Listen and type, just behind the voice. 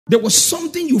There was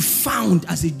something you found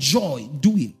as a joy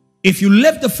doing. If you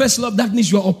left the first love, that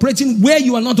means you are operating where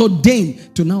you are not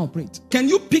ordained to now operate. Can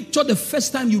you picture the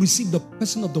first time you received the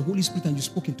person of the Holy Spirit and you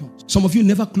spoke in tongues? Some of you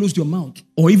never closed your mouth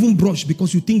or even brushed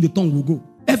because you think the tongue will go.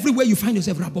 Everywhere you find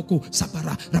yourself, Raboko,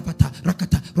 Sapara, Rapata,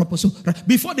 Rakata, Roposo.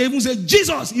 Before they even say,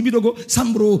 Jesus, Ibidogo,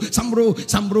 Sambro, Sambro,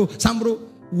 Sambro, Sambro.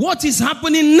 What is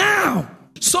happening now?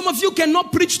 Some of you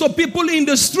cannot preach to people in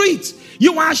the streets.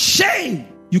 You are ashamed.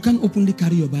 You can't openly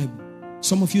carry your Bible.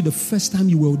 Some of you, the first time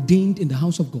you were ordained in the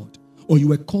house of God, or you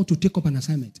were called to take up an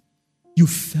assignment, you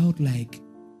felt like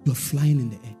you're flying in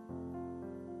the air.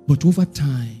 But over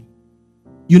time,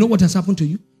 you know what has happened to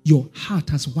you? Your heart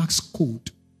has waxed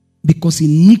cold because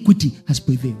iniquity has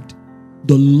prevailed.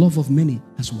 The love of many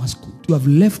has waxed cold. You have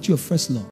left your first love.